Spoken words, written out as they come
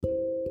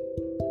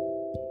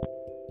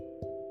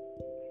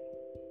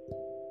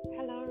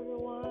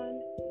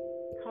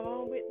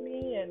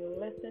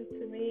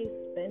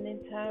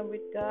time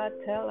with God,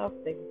 tell of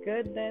the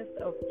goodness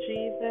of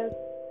Jesus.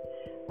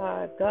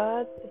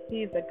 God,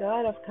 He's a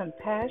God of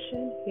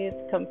compassion. His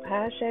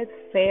compassion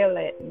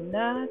faileth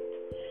not.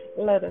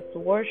 Let us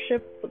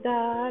worship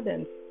God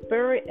in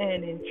spirit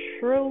and in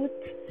truth.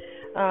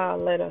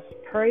 Let us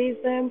praise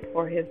Him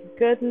for His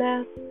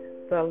goodness.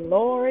 The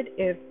Lord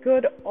is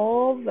good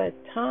all the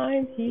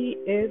time. He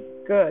is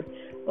good.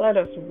 Let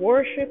us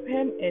worship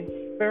Him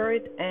in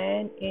spirit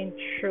and in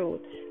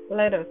truth.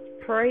 Let us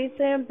praise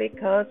Him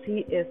because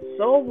He is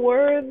so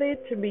worthy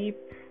to be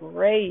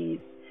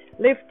praised.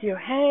 Lift your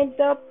hands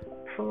up,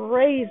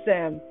 praise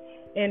Him.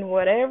 In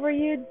whatever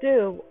you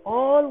do,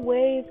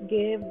 always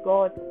give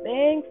God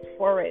thanks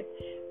for it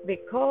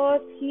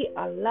because He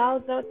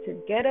allows us to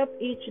get up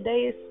each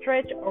day,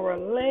 stretch our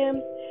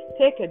limbs,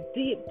 take a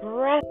deep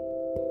breath.